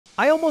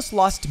I almost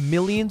lost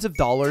millions of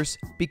dollars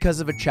because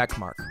of a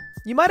checkmark.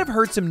 You might have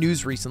heard some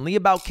news recently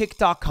about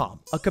Kick.com,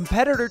 a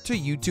competitor to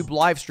YouTube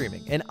live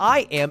streaming, and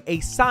I am a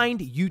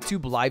signed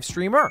YouTube live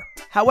streamer.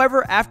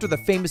 However, after the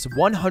famous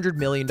 $100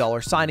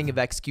 million signing of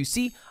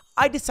XQC,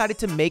 I decided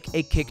to make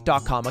a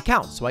Kick.com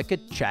account so I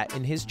could chat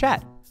in his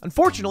chat.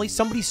 Unfortunately,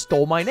 somebody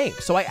stole my name,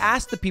 so I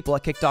asked the people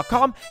at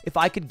Kick.com if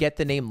I could get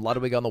the name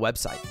Ludwig on the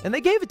website, and they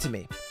gave it to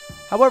me.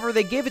 However,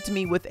 they gave it to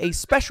me with a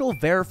special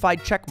verified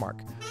checkmark,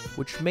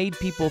 which made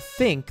people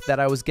think that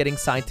I was getting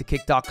signed to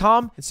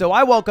Kick.com, and so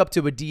I woke up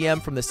to a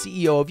DM from the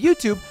CEO of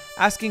YouTube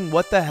asking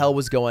what the hell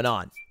was going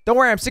on. Don't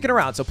worry, I'm sticking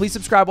around, so please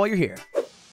subscribe while you're here.